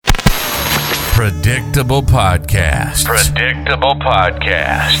Predictable Podcast. Predictable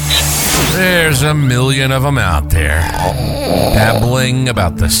Podcasts. There's a million of them out there, babbling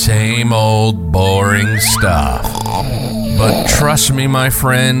about the same old boring stuff. But trust me, my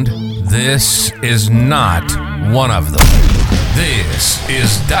friend, this is not one of them. This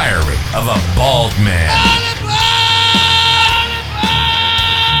is Diary of a Bald Man.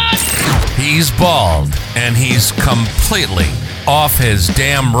 He's bald, and he's completely off his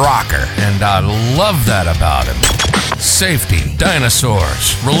damn rocker, and I love that about him. Safety,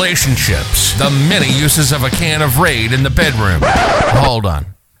 dinosaurs, relationships, the many uses of a can of Raid in the bedroom. Hold on.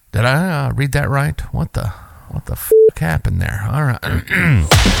 Did I read that right? What the f*** happened there? All right.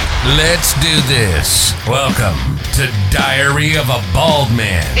 Let's do this. Welcome to Diary of a Bald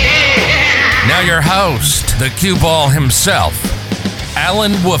Man. Now your host, the cue ball himself,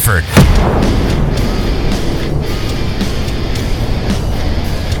 Alan Wooford.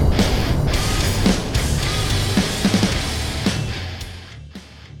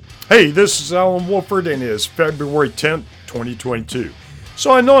 Hey, this is Alan Wooford, and it is February 10th, 2022.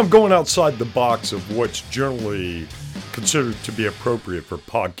 So I know I'm going outside the box of what's generally considered to be appropriate for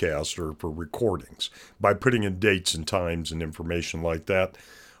podcasts or for recordings by putting in dates and times and information like that.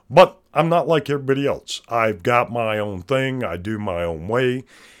 But I'm not like everybody else. I've got my own thing. I do my own way.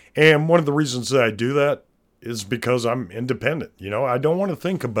 And one of the reasons that I do that is because I'm independent. You know, I don't want to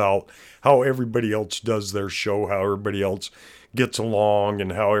think about how everybody else does their show, how everybody else gets along,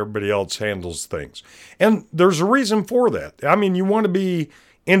 and how everybody else handles things. And there's a reason for that. I mean, you want to be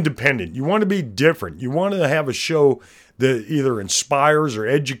independent. You want to be different. You want to have a show that either inspires or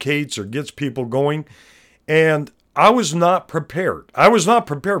educates or gets people going. And I was not prepared. I was not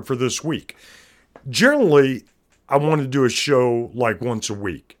prepared for this week. Generally, I want to do a show like once a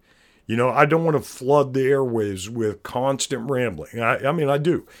week. You know, I don't want to flood the airwaves with constant rambling. I mean, I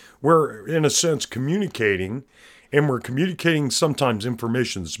do. We're, in a sense, communicating, and we're communicating sometimes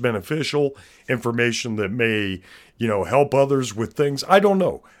information that's beneficial, information that may, help others with things. I don't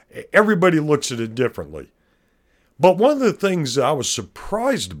know. Everybody looks at it differently. But one of the things that I was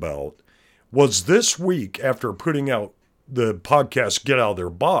surprised about was this week, after putting out the podcast Get Out of Their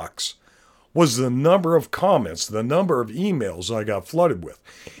Box, was the number of comments, the number of emails I got flooded with.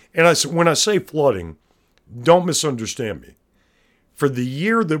 And when I say flooding, don't misunderstand me. For the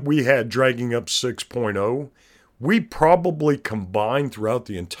year that we had Dragging Up 6.0, we probably combined throughout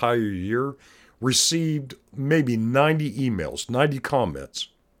the entire year received maybe 90 emails, 90 comments.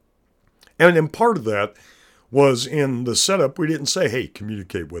 And part of that was in the setup. We didn't say, hey,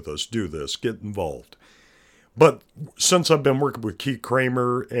 communicate with us, do this, get involved. But since I've been working with Keith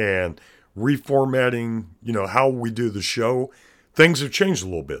Kramer and reformatting, how we do the show, things have changed a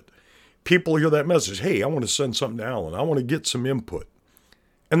little bit. People hear that message, hey, I want to send something to Alan. I want to get some input.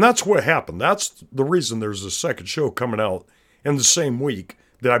 And that's what happened. That's the reason there's a second show coming out in the same week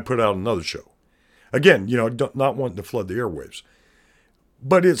that I put out another show. Again, not wanting to flood the airwaves.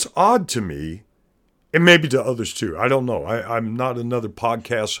 But it's odd to me, and maybe to others too. I don't know. I'm not another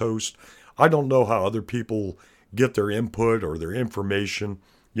podcast host. I don't know how other people get their input or their information.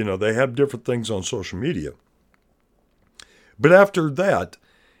 They have different things on social media. But after that,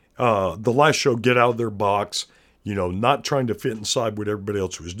 the last show, Get Out of Their Box, not trying to fit inside what everybody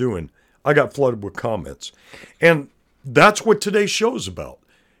else was doing, I got flooded with comments. And that's what today's show is about.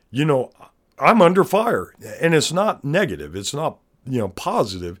 I'm under fire, and it's not negative. It's not,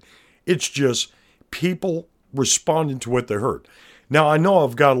 positive. It's just people responding to what they heard. Now, I know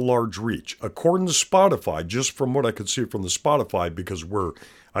I've got a large reach. According to Spotify, just from what I could see from the Spotify, because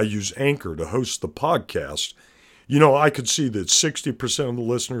I use Anchor to host the podcast, I could see that 60% of the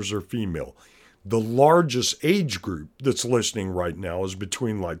listeners are female. The largest age group that's listening right now is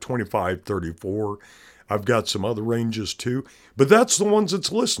between 25, 34. I've got some other ranges too, but that's the ones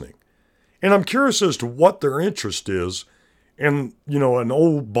that's listening. And I'm curious as to what their interest is. And, an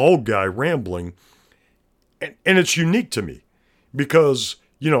old bald guy rambling, and it's unique to me because,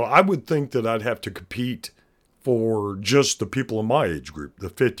 I would think that I'd have to compete for just the people in my age group, the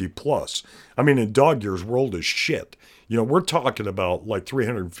 50 plus. I mean, in dog years, we're old as shit. We're talking about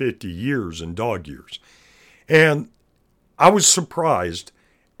 350 years in dog years. And I was surprised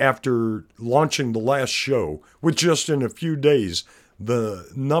after launching the last show with just in a few days,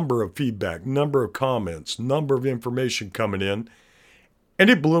 the number of feedback, number of comments, number of information coming in. And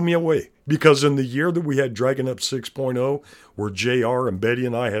it blew me away because in the year that we had Dragging Up 6.0, where JR and Betty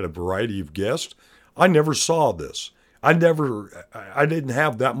and I had a variety of guests, I never saw this. I didn't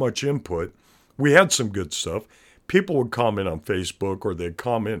have that much input. We had some good stuff. People would comment on Facebook, or they'd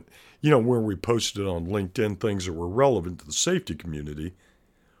comment, where we posted on LinkedIn things that were relevant to the safety community.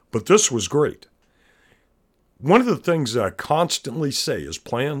 But this was great. one of the things that I constantly say is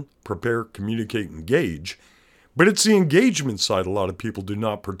plan, prepare, communicate, engage. But it's the engagement side a lot of people do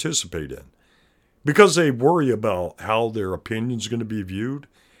not participate in because they worry about how their opinion is going to be viewed.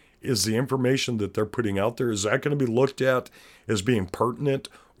 Is the information that they're putting out there, is that going to be looked at as being pertinent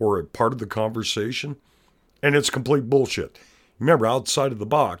or a part of the conversation? And it's complete bullshit. Remember, outside of the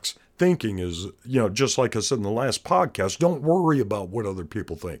box, thinking is, just like I said in the last podcast, don't worry about what other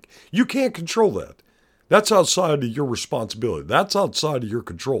people think. You can't control that. That's outside of your responsibility. That's outside of your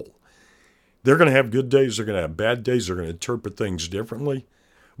control. They're going to have good days. They're going to have bad days. They're going to interpret things differently.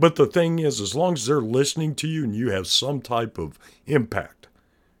 But the thing is, as long as they're listening to you and you have some type of impact,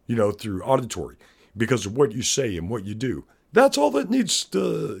 through auditory, because of what you say and what you do, that's all that needs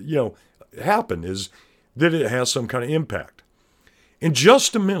to, happen, is that it has some kind of impact. In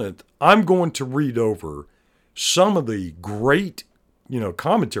just a minute, I'm going to read over some of the great,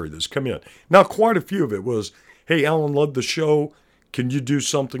 commentary that's come in. Now, quite a few of it was, hey, Alan, loved the show. Can you do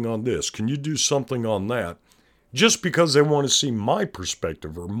something on this? Can you do something on that? Just because they want to see my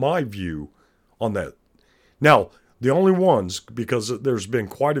perspective or my view on that. Now, the only ones, because there's been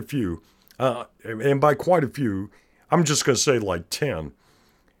quite a few, and by quite a few, I'm just going to say like 10,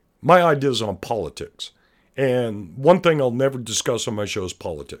 my ideas on politics. And one thing I'll never discuss on my show is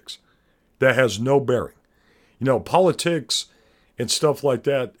politics. That has no bearing. Politics and stuff like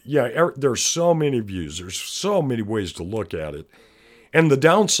that, there's so many views. There's so many ways to look at it. And the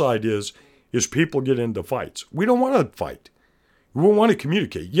downside is people get into fights. We don't want to fight. We want to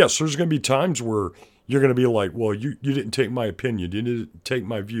communicate. Yes, there's going to be times where you're going to be like, well, you didn't take my opinion. You didn't take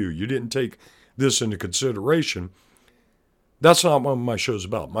my view. You didn't take this into consideration. That's not what my show's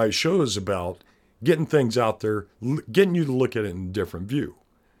about. My show is about getting things out there, getting you to look at it in a different view.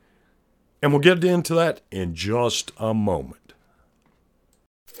 And we'll get into that in just a moment.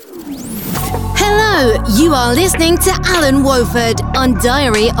 Hello, you are listening to Alan Woford on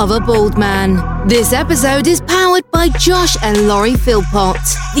Diary of a Bald Man. This episode is powered by Josh and Laurie Philpott,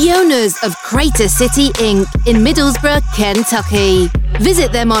 the owners of Crater City Inc. in Middlesbrough, Kentucky.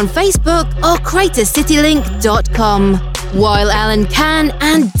 Visit them on Facebook or cratercitylink.com. While Alan can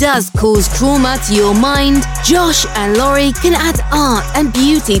and does cause trauma to your mind, Josh and Laurie can add art and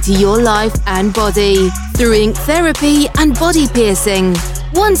beauty to your life and body through ink therapy and body piercing.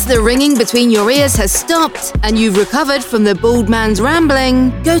 Once the ringing between your ears has stopped and you've recovered from the bald man's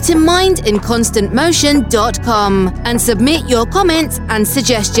rambling, go to mindinconstantmotion.com and submit your comments and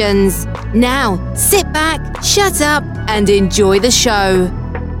suggestions. Now, sit back, shut up, and enjoy the show.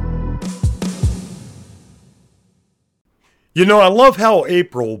 I love how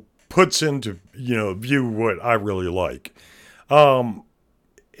April puts into, view what I really like. And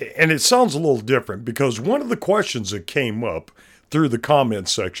it sounds a little different because one of the questions that came up through the comment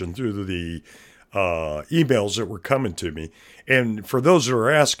section, through the emails that were coming to me, and for those that are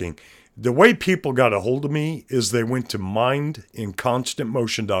asking, the way people got a hold of me is they went to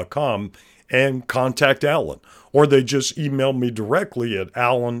mindinconstantmotion.com and contact Alan, or they just emailed me directly at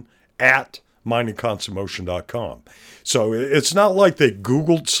alan@mindinconstantmotion.com. So it's not like they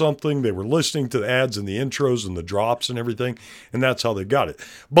Googled something. They were listening to the ads and the intros and the drops and everything, and that's how they got it.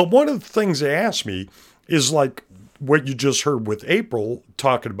 But one of the things they asked me is like what you just heard with April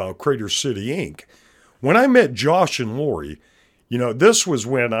talking about Crater City Inc. When I met Josh and Laurie, this was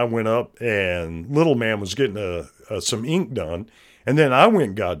when I went up and little man was getting some ink done, and then I went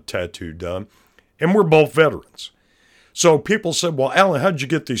and got a tattoo done, and we're both veterans. So people said, well, Alan, how'd you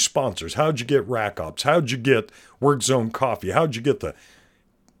get these sponsors? How'd you get Rack Ops? How'd you get Work Zone Coffee? How'd you get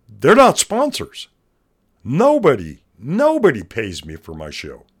They're not sponsors. Nobody pays me for my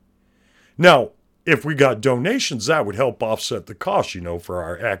show. Now, if we got donations, that would help offset the cost, for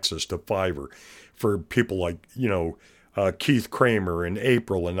our access to Fiverr, for people like, Keith Kramer and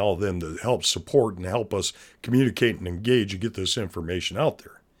April and all of them to help support and help us communicate and engage and get this information out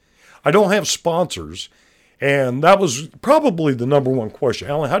there. I don't have sponsors, and that was probably the number one question.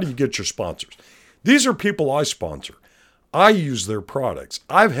 Alan, how do you get your sponsors? These are people I sponsor. I use their products.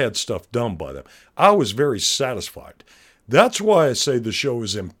 I've had stuff done by them. I was very satisfied. That's why I say the show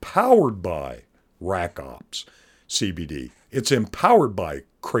is empowered by Rack Ops CBD. It's empowered by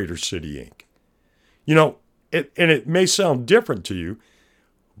Crater City Inc. It may sound different to you,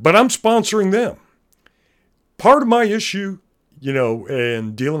 but I'm sponsoring them. Part of my issue,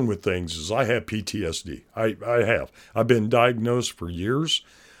 and dealing with things is I have PTSD. I have. I've been diagnosed for years.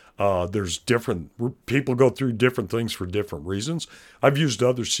 There's people go through different things for different reasons. I've used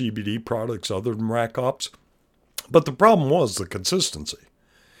other CBD products other than Rack Ops, but the problem was the consistency.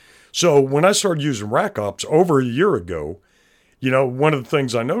 So when I started using Rack Ops over a year ago, one of the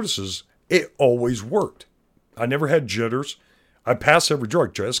things I noticed is it always worked. I never had jitters. I pass every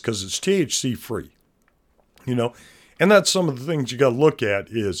drug test because it's THC free. And that's some of the things you got to look at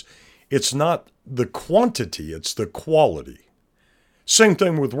is it's not the quantity, it's the quality. Same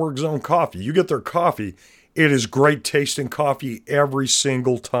thing with Work Zone Coffee. You get their coffee, it is great tasting coffee every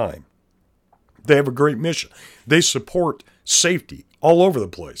single time. They have a great mission. They support safety all over the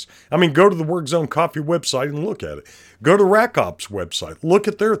place. I mean, go to the Work Zone Coffee website and look at it. Go to RackOps website, look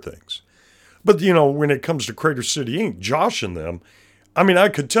at their things. But, when it comes to Crater City Inc., Josh and them, I mean, I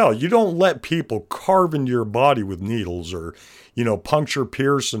could tell you don't let people carve into your body with needles or, puncture,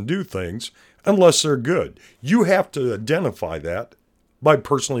 pierce, and do things unless they're good. You have to identify that by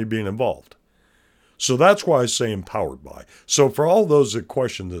personally being involved. So that's why I say empowered by. So for all those that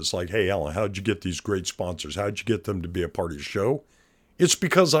question this, like, hey, Alan, how'd you get these great sponsors? How'd you get them to be a part of your show? It's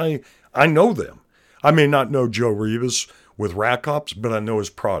because I know them. I may not know Joe Rivas with RackOps, but I know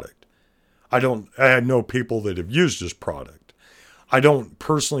his product. I know people that have used his product. I don't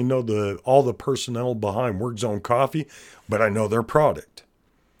personally know all the personnel behind Work Zone Coffee, but I know their product.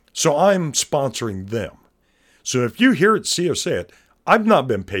 So I'm sponsoring them. So if you hear it, see or say it, I've not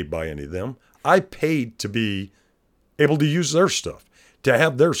been paid by any of them. I paid to be able to use their stuff, to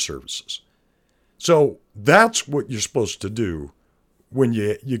have their services. So that's what you're supposed to do when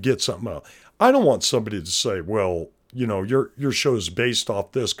you get something out. I don't want somebody to say, well, your show is based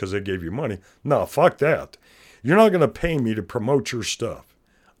off this because they gave you money. No, fuck that. You're not going to pay me to promote your stuff.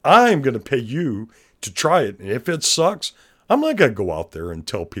 I'm going to pay you to try it. And if it sucks, I'm not going to go out there and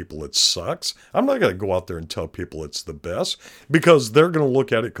tell people it sucks. I'm not going to go out there and tell people it's the best because they're going to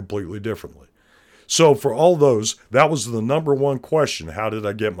look at it completely differently. So for all those, that was the number one question. How did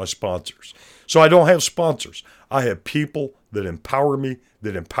I get my sponsors? So I don't have sponsors. I have people that empower me,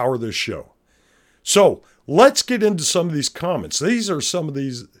 that empower this show. So let's get into some of these comments. These are some of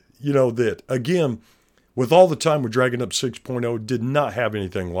these, that, again, with all the time with Dragon Up 6.0, did not have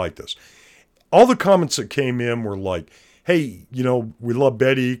anything like this. All the comments that came in were like, hey, we love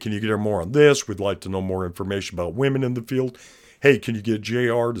Betty. Can you get her more on this? We'd like to know more information about women in the field. Hey, can you get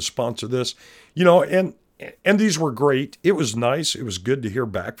JR to sponsor this? And these were great. It was nice. It was good to hear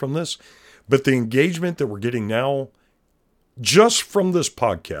back from this. But the engagement that we're getting now, just from this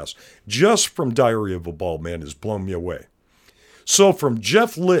podcast, just from Diary of a Bald Man, has blown me away. So from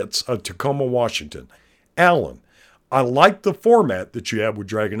Jeff Litz of Tacoma, Washington, Alan, I like the format that you have with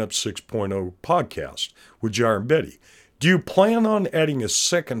Dragon Up 6.0 podcast with JR and Betty. Do you plan on adding a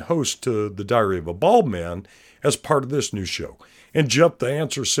second host to the Diary of a Bald Man as part of this new show? And Jeff, the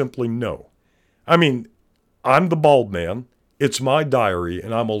answer is simply no. I mean, I'm the bald man. It's my diary,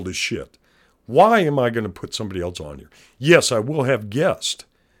 and I'm old as shit. Why am I going to put somebody else on here? Yes, I will have guests,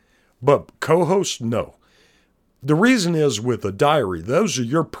 but co-hosts, no. The reason is with a diary, those are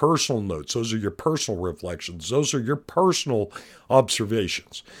your personal notes. Those are your personal reflections. Those are your personal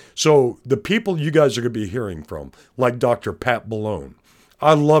observations. So the people you guys are going to be hearing from, like Dr. Pat Ballone.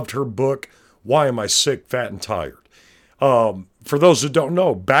 I loved her book, Why Am I Sick, Fat, and Tired? For those that don't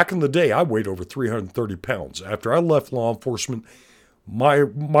know, back in the day, I weighed over 330 pounds. After I left law enforcement, my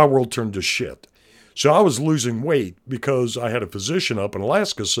world turned to shit. So I was losing weight because I had a physician up in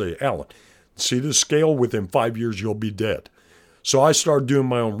Alaska say, Alan, see this scale? Within 5 years, you'll be dead. So I started doing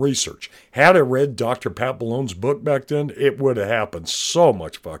my own research. Had I read Dr. Pat Ballone's book back then, it would have happened so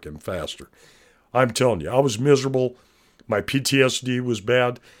much fucking faster. I'm telling you, I was miserable. My PTSD was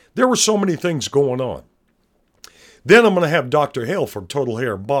bad. There were so many things going on. Then I'm going to have Dr. Hale from Total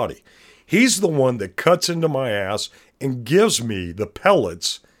Hair and Body. He's the one that cuts into my ass and gives me the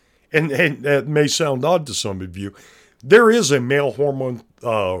pellets. And that may sound odd to some of you. There is a male hormone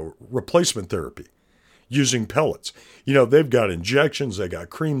replacement therapy using pellets. They've got injections, they got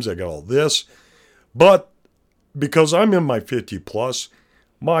creams, they got all this. But because I'm in my 50 plus,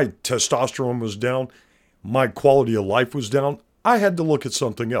 my testosterone was down, my quality of life was down, I had to look at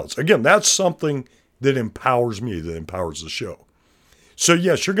something else. Again, that's something that empowers me, that empowers the show. So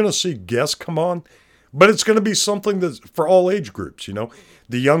yes, you're going to see guests come on, but it's going to be something that's for all age groups,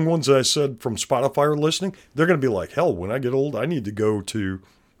 The young ones that I said from Spotify are listening, they're going to be like, hell, when I get old, I need to go to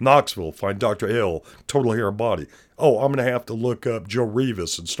Knoxville, find Dr. Hale, Total Hair and Body. Oh, I'm going to have to look up Joe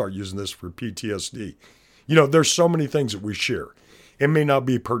Rivas and start using this for PTSD. There's so many things that we share. It may not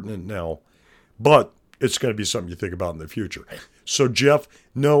be pertinent now, but it's going to be something you think about in the future. So, Jeff,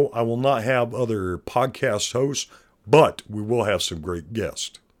 no, I will not have other podcast hosts, but we will have some great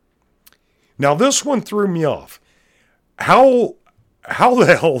guests. Now, this one threw me off. How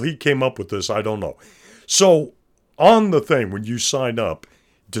the hell he came up with this, I don't know. So, on the thing, when you sign up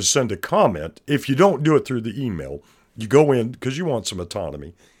to send a comment, if you don't do it through the email, you go in because you want some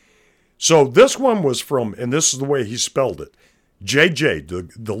autonomy. So this one was from, and this is the way he spelled it,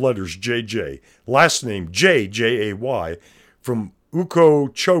 JJ, the letters JJ, last name J-J-A-Y, from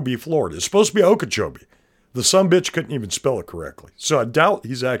Okeechobee, Florida. It's supposed to be Okeechobee. The sumbitch couldn't even spell it correctly. So I doubt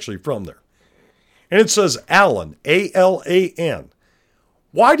he's actually from there. And it says Alan, A-L-A-N.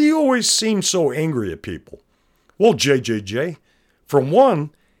 Why do you always seem so angry at people? Well, JJJ, for one,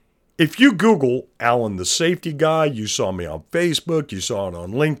 if you Google Alan the safety guy, you saw me on Facebook, you saw it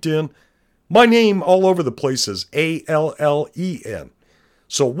on LinkedIn, my name all over the place is A-L-L-E-N.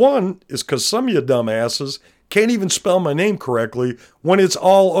 So one is because some of you dumbasses can't even spell my name correctly when it's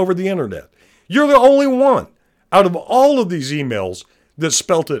all over the internet. You're the only one out of all of these emails that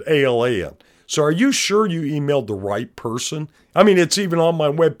spelt it A-L-A-N. So are you sure you emailed the right person? I mean, it's even on my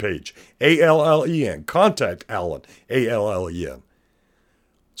webpage, A-L-L-E-N. Contact Alan, A-L-L-E-N.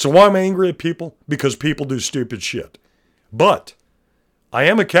 So why am I angry at people? Because people do stupid shit. But I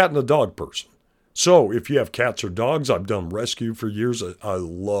am a cat and a dog person. So if you have cats or dogs, I've done rescue for years. I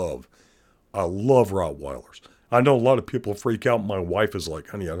love Rottweilers. I know a lot of people freak out. My wife is like,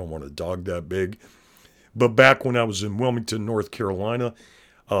 honey, I don't want a dog that big. But back when I was in Wilmington, North Carolina,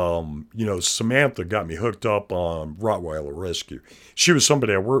 Samantha got me hooked up on Rottweiler rescue. She was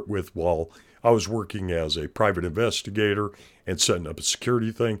somebody I worked with while I was working as a private investigator and setting up a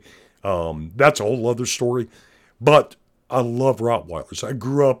security thing. That's a whole other story. But I love Rottweilers. I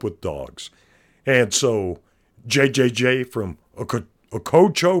grew up with dogs. And so JJJ from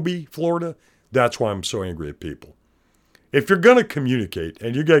Okeechobee, Florida, that's why I'm so angry at people. If you're going to communicate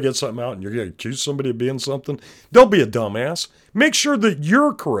and you're going to get something out and you're going to accuse somebody of being something, don't be a dumbass. Make sure that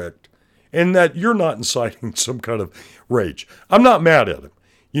you're correct and that you're not inciting some kind of rage. I'm not mad at him.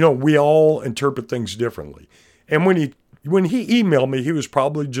 We all interpret things differently. And when he emailed me, he was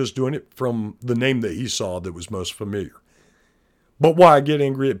probably just doing it from the name that he saw that was most familiar. But why I get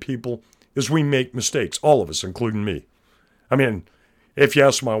angry at people is we make mistakes, all of us, including me. I mean, if you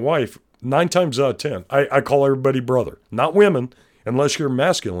ask my wife, 9 times out of 10, I call everybody brother, not women, unless you're a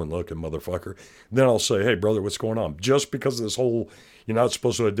masculine-looking motherfucker. Then I'll say, hey, brother, what's going on? Just because of this whole, you're not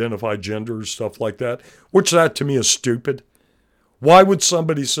supposed to identify gender, stuff like that, which that to me is stupid. Why would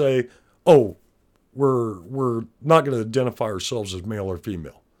somebody say, oh, we're not going to identify ourselves as male or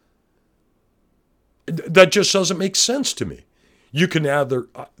female? That just doesn't make sense to me. You can either,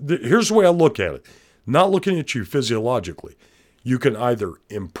 here's the way I look at it, not looking at you physiologically. You can either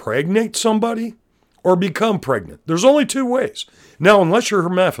impregnate somebody or become pregnant. There's only 2 ways. Now, unless you're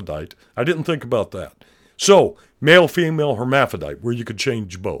hermaphrodite, I didn't think about that. So, male, female, hermaphrodite, where you could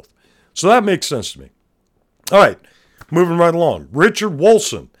change both. So that makes sense to me. All right, moving right along. Richard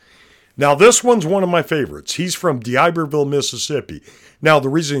Wolson. Now, this one's one of my favorites. He's from D'Iberville, Mississippi. Now, the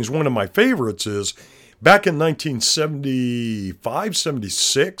reason he's one of my favorites is back in 1975,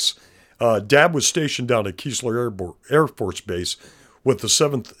 76, Dad was stationed down at Keesler Air Force Base with the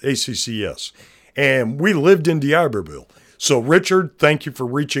 7th ACCS. And we lived in D'Iberville. So, Richard, thank you for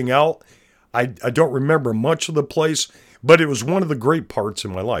reaching out. I don't remember much of the place, but it was one of the great parts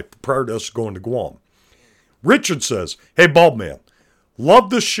in my life prior to us going to Guam. Richard says, hey, Bald Man,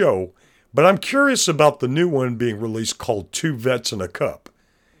 love the show, but I'm curious about the new one being released called 2 Vets in a Cup.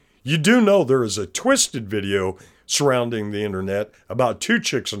 You do know there is a twisted video surrounding the internet about 2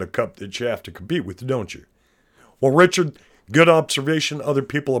 chicks in a cup that you have to compete with, don't you? Well, Richard, good observation. Other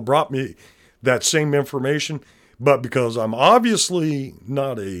people have brought me that same information, but because I'm obviously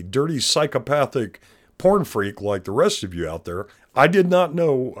not a dirty psychopathic porn freak like the rest of you out there, I did not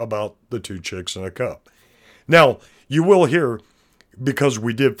know about the 2 chicks in a cup. Now, you will hear, because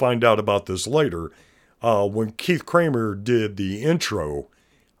we did find out about this later, when Keith Kramer did the intro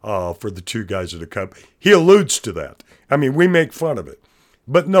for the 2 guys in a cup, he alludes to that. I mean, we make fun of it.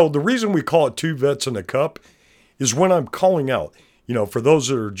 But no, the reason we call it 2 Vets in a Cup is when I'm calling out, for those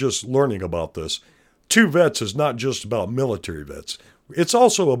that are just learning about this, 2 Vets is not just about military vets. It's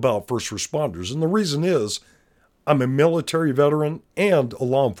also about first responders. And the reason is I'm a military veteran and a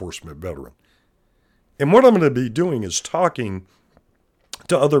law enforcement veteran. And what I'm going to be doing is talking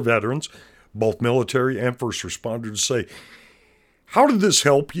to other veterans, both military and first responders, to say, how did this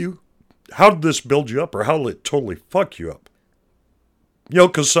help you? How did this build you up? Or how did it totally fuck you up?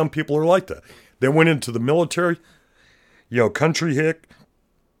 Because some people are like that. They went into the military, country hick,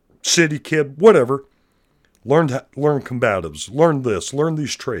 city kid, whatever. Learn combatives, learn this, learn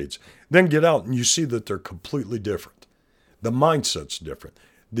these trades. Then get out and you see that they're completely different. The mindset's different.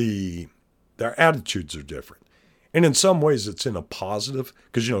 Their attitudes are different. And in some ways, it's in a positive,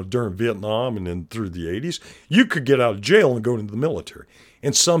 because, during Vietnam and then through the 80s, you could get out of jail and go into the military.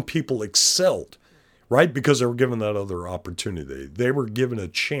 And some people excelled, right? Because they were given that other opportunity. They were given a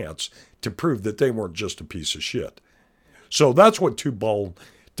chance to prove that they weren't just a piece of shit. So that's what two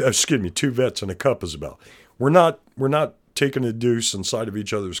vets in a cup is about. We're not taking a deuce inside of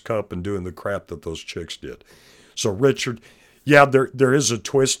each other's cup and doing the crap that those chicks did. So Richard, yeah, there is a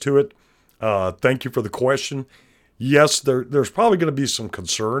twist to it. Thank you for the question. Yes, there's probably going to be some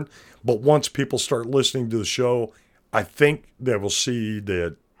concern, but once people start listening to the show, I think they will see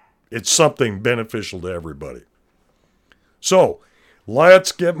that it's something beneficial to everybody. So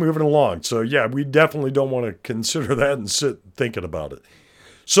let's get moving along. So yeah, we definitely don't want to consider that and sit thinking about it.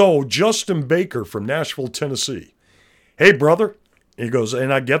 So Justin Baker from Nashville, Tennessee. Hey, brother. He goes,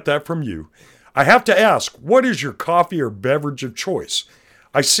 and I get that from you. I have to ask, what is your coffee or beverage of choice?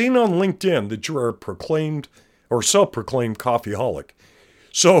 I seen on LinkedIn that you are a proclaimed or self-proclaimed coffeeholic.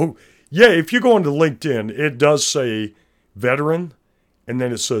 So, yeah, if you go into LinkedIn, it does say veteran, and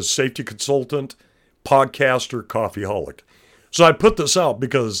then it says safety consultant, podcaster, coffeeholic. So I put this out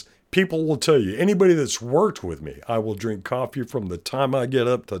because people will tell you, anybody that's worked with me, I will drink coffee from the time I get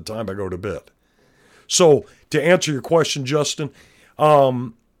up to the time I go to bed. So to answer your question, Justin,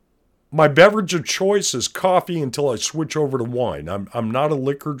 my beverage of choice is coffee until I switch over to wine. I'm not a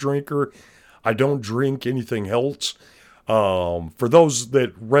liquor drinker. I don't drink anything else. For those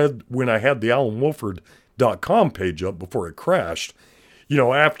that read when I had the AlanWolford.com page up before it crashed,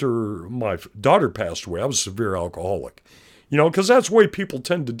 after my daughter passed away, I was a severe alcoholic. Because that's the way people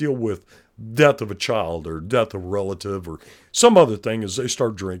tend to deal with death of a child or death of a relative or some other thing is they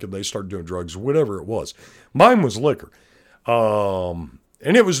start drinking, they start doing drugs, whatever it was. Mine was liquor.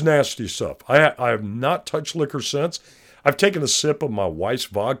 And it was nasty stuff. I have not touched liquor since. I've taken a sip of my wife's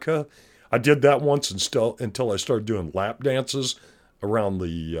vodka. I did that once until I started doing lap dances around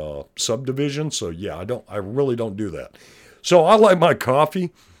the subdivision. So yeah, I really don't do that. So I like my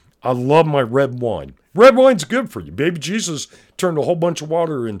coffee. I love my red wine. Red wine's good for you. Baby Jesus turned a whole bunch of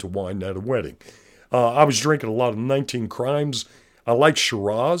water into wine at a wedding. I was drinking a lot of 19 Crimes. I like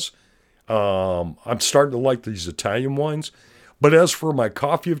Shiraz. I'm starting to like these Italian wines. But as for my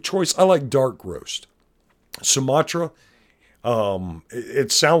coffee of choice, I like dark roast. Sumatra,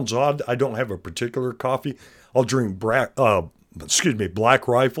 it sounds odd. I don't have a particular coffee. I'll drink Black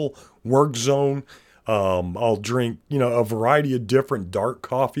Rifle, Work Zone. I'll drink, a variety of different dark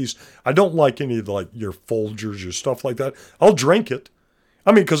coffees. I don't like any of your Folgers or stuff like that. I'll drink it.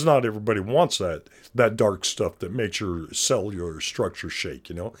 Because not everybody wants that dark stuff that makes your cellular structure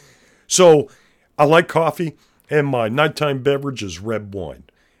shake, So I like coffee. And my nighttime beverage is red wine.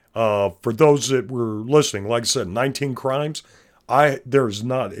 For those that were listening, like I said, 19 Crimes. There is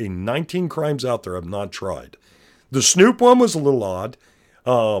not a 19 Crimes out there I've not tried. The Snoop one was a little odd,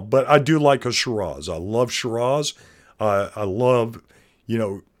 but I do like a Shiraz. I love Shiraz. I love,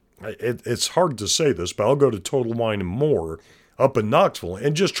 it's hard to say this, but I'll go to Total Wine and More up in Knoxville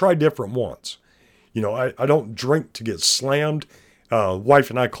and just try different ones. I don't drink to get slammed. Wife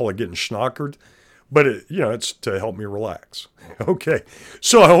and I call it getting schnockered. But, it's to help me relax. Okay,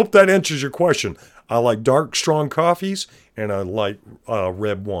 so I hope that answers your question. I like dark, strong coffees, and I like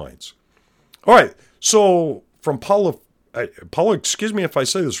red wines. All right, so from Paula, excuse me if I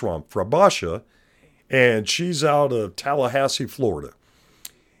say this wrong, Frabasha, and she's out of Tallahassee, Florida.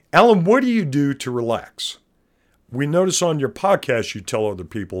 Alan, what do you do to relax? We notice on your podcast you tell other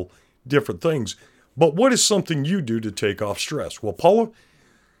people different things, but what is something you do to take off stress? Well, Paula,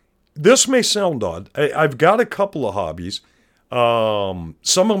 this may sound odd. I've got a couple of hobbies. Some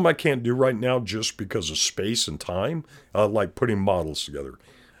of them I can't do right now just because of space and time, like putting models together.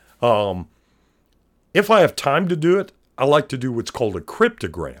 If I have time to do it, I like to do what's called a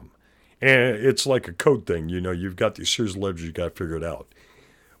cryptogram. And it's like a code thing. You've got these series of letters, you got to figure it out.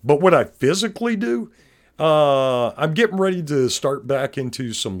 But what I physically do, I'm getting ready to start back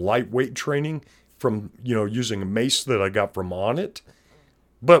into some lightweight training from, using a mace that I got from Onnit.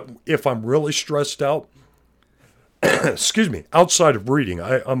 But if I'm really stressed out, excuse me, outside of reading,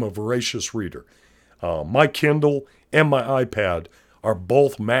 I'm a voracious reader. My Kindle and my iPad are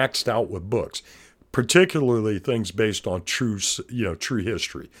both maxed out with books, particularly things based on true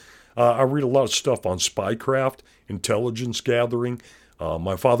history. I read a lot of stuff on spycraft, intelligence gathering.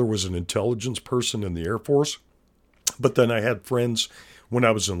 My father was an intelligence person in the Air Force, but then I had friends when I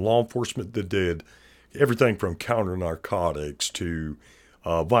was in law enforcement that did everything from counter narcotics to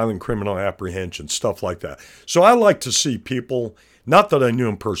violent criminal apprehension, stuff like that. So I like to see people, not that I knew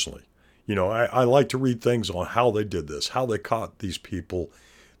them personally, I like to read things on how they did this, how they caught these people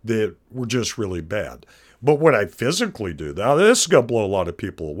that were just really bad. But what I physically do, now this is going to blow a lot of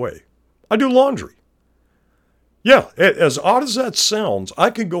people away. I do laundry. Yeah, as odd as that sounds, I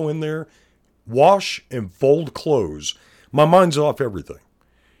can go in there, wash and fold clothes. My mind's off everything.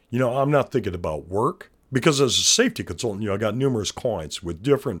 I'm not thinking about work because as a safety consultant, I got numerous clients with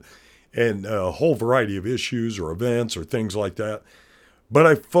different and a whole variety of issues or events or things like that. But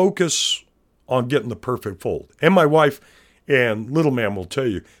I focus on getting the perfect fold. And my wife and little man will tell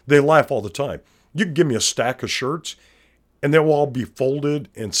you, they laugh all the time. You can give me a stack of shirts and they'll all be folded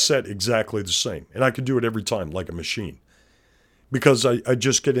and set exactly the same. And I can do it every time like a machine because I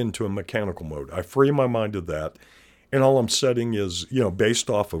just get into a mechanical mode. I free my mind of that. And all I'm setting is, based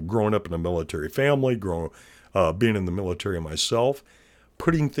off of growing up in a military family, being in the military myself,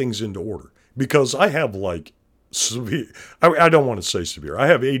 putting things into order. Because I have severe, I don't want to say severe. I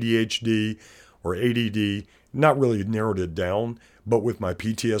have ADHD or ADD, not really narrowed it down, but with my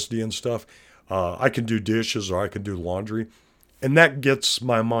PTSD and stuff, I can do dishes or I can do laundry. And that gets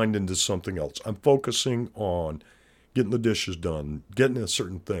my mind into something else. I'm focusing on getting the dishes done, getting a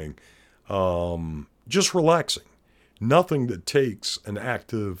certain thing, just relaxing. Nothing that takes an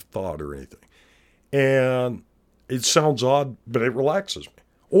active thought or anything. And it sounds odd, but it relaxes me.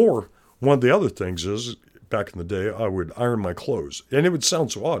 Or one of the other things is, back in the day, I would iron my clothes. And it would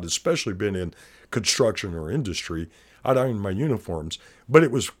sound so odd, especially being in construction or industry. I'd iron my uniforms, but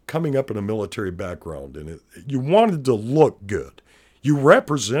it was coming up in a military background. And you wanted to look good. You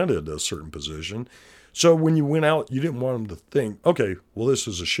represented a certain position. So when you went out, you didn't want them to think, okay, well, this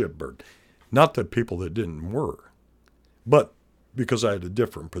is a shipbird. Not that people that didn't were. But because I had a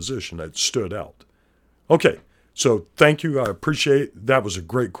different position, that stood out. Okay, so thank you. I appreciate it. That was a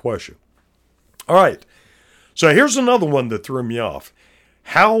great question. All right, so here's another one that threw me off.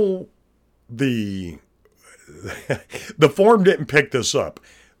 How the forum didn't pick this up.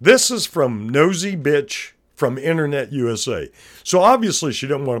 This is from Nosy Bitch from Internet USA. So obviously she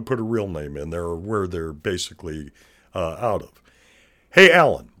didn't want to put a real name in there or where they're basically out of. Hey,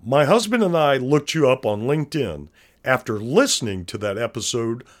 Alan, my husband and I looked you up on LinkedIn after listening to that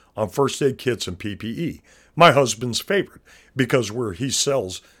episode on first aid kits and PPE, my husband's favorite, because where he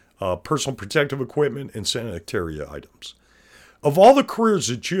sells personal protective equipment and sanitary items. Of all the careers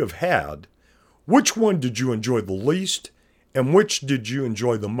that you have had, which one did you enjoy the least and which did you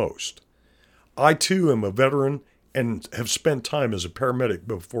enjoy the most? I too am a veteran and have spent time as a paramedic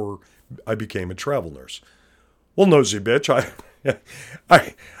before I became a travel nurse. Well, nosy bitch,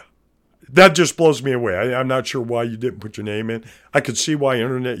 that just blows me away. I'm not sure why you didn't put your name in. I could see why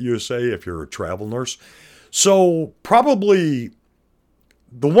Internet USA if you're a travel nurse. So probably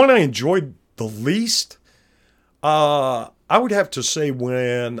the one I enjoyed the least, I would have to say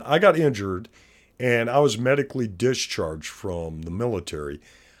when I got injured and I was medically discharged from the military,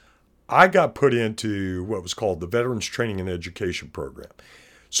 I got put into what was called the Veterans Training and Education Program.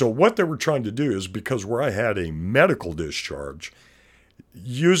 So what they were trying to do is, because where I had a medical discharge,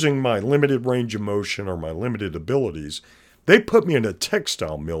 using my limited range of motion or my limited abilities, they put me in a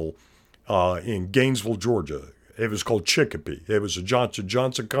textile mill in Gainesville, Georgia. It was called Chicopee. It was a Johnson &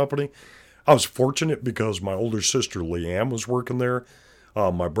 Johnson company. I was fortunate because my older sister Leanne was working there.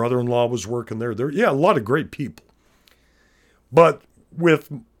 My brother-in-law was working there. A lot of great people. But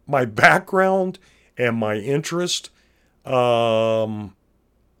with my background and my interest, I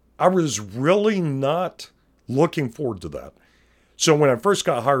was really not looking forward to that. So when I first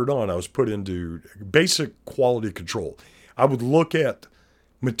got hired on, I was put into basic quality control. I would look at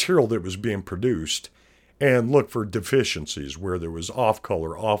material that was being produced and look for deficiencies where there was off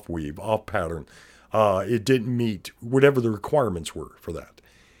color, off weave, off pattern. It didn't meet whatever the requirements were for that.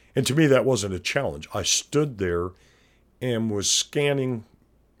 And to me, that wasn't a challenge. I stood there and was scanning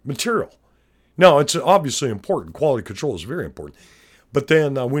material. Now, it's obviously important. Quality control is very important. But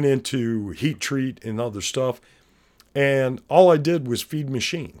then I went into heat treat and other stuff, and all I did was feed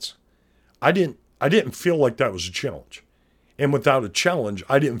machines. I didn't feel like that was a challenge. And without a challenge,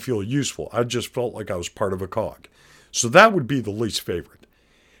 I didn't feel useful. I just felt like I was part of a cog. So that would be the least favorite.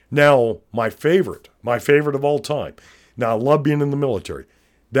 Now, my favorite of all time. Now, I love being in the military.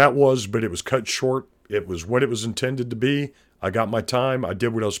 But it was cut short. It was what it was intended to be. I got my time. I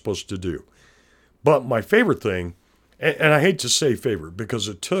did what I was supposed to do. But my favorite thing, and I hate to say favorite because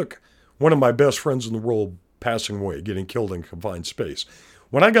it took one of my best friends in the world passing away, getting killed in confined space.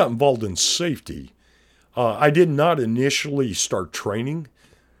 When I got involved in safety, I did not initially start training,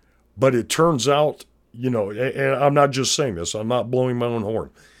 but it turns out, and I'm not just saying this, I'm not blowing my own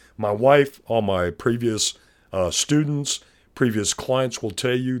horn. My wife, all my previous students, previous clients will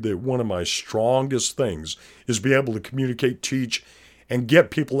tell you that one of my strongest things is be able to communicate, teach, and get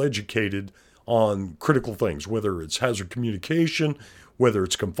people educated on critical things, whether it's hazard communication, whether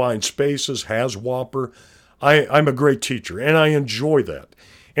it's confined spaces, HAZWOPER. I'm a great teacher, and I enjoy that.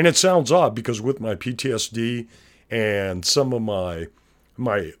 And it sounds odd because with my PTSD and some of my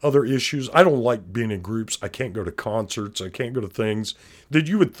my other issues. I don't like being in groups. I can't go to concerts. I can't go to things that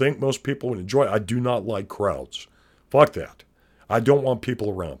you would think most people would enjoy. I do not like crowds. Fuck that. I don't want people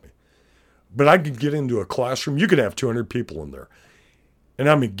around me. But I can get into a classroom. You can have 200 people in there. And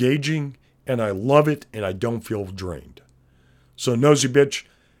I'm engaging, and I love it, and I don't feel drained. So, nosy bitch,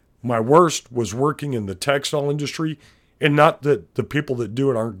 my worst was working in the textile industry, and not that the people that do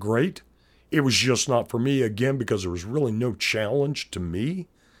it aren't great. It was just not for me, again, because there was really no challenge to me.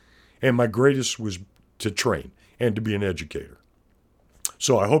 And my greatest was to train and to be an educator.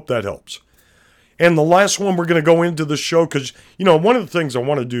 So I hope that helps. And the last one, we're going to go into the show because, one of the things I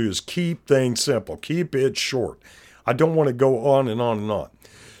want to do is keep things simple. Keep it short. I don't want to go on and on and on.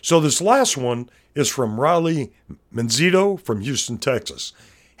 So this last one is from Riley Menzito from Houston, Texas.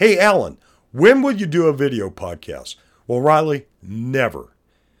 Hey, Alan, when will you do a video podcast? Well, Riley, never.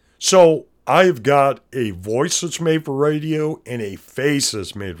 So I've got a voice that's made for radio and a face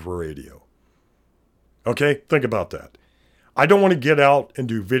that's made for radio. Okay, think about that. I don't want to get out and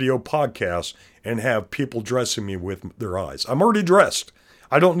do video podcasts and have people dressing me with their eyes. I'm already dressed.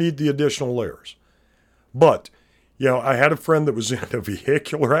 I don't need the additional layers. But, I had a friend that was in a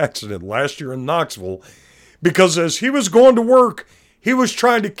vehicular accident last year in Knoxville because as he was going to work, he was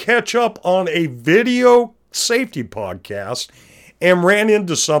trying to catch up on a video safety podcast and ran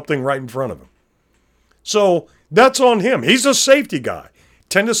into something right in front of him. So that's on him. He's a safety guy.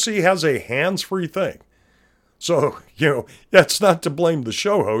 Tennessee has a hands-free thing. So, that's not to blame the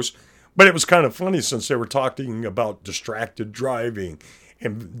show host, but it was kind of funny since they were talking about distracted driving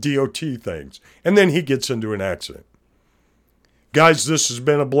and DOT things. And then he gets into an accident. Guys, this has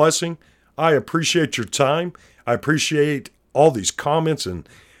been a blessing. I appreciate your time. I appreciate all these comments. And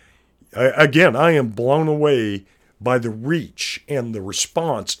again, I am blown away by the reach and the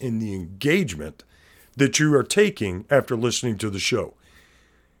response and the engagement that you are taking after listening to the show.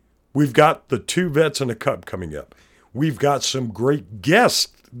 We've got the 2 Vets in a Cup coming up. We've got some great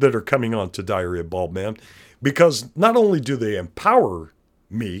guests that are coming on to Diary of Bald Man because not only do they empower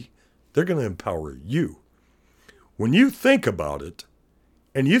me, they're going to empower you. When you think about it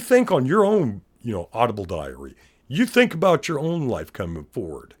and you think on your own, Audible Diary, you think about your own life coming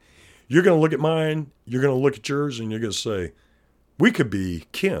forward. You're going to look at mine, you're going to look at yours, and you're going to say, we could be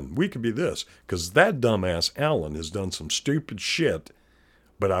kin, we could be this, because that dumbass Alan has done some stupid shit,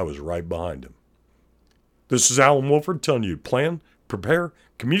 but I was right behind him. This is Alan Wolford telling you, plan, prepare,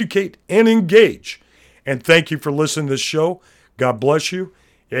 communicate, and engage. And thank you for listening to this show. God bless you.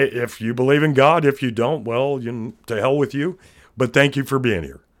 If you believe in God, if you don't, well, to hell with you. But thank you for being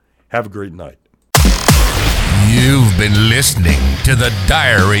here. Have a great night. You've been listening to the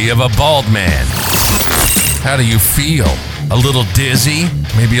Diary of a Bald Man. How do you feel? A little dizzy?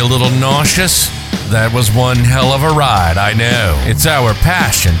 Maybe a little nauseous? That was one hell of a ride, I know. It's our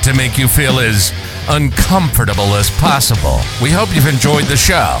passion to make you feel as uncomfortable as possible. We hope you've enjoyed the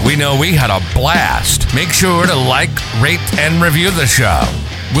show. We know we had a blast. Make sure to like, rate, and review the show.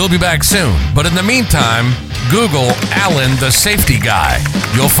 We'll be back soon, but in the meantime, Google Alan the Safety Guy.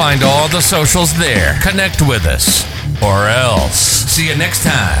 You'll find all the socials there. Connect with us, or else. See you next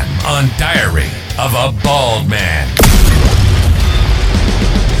time on Diary of a Bald Man.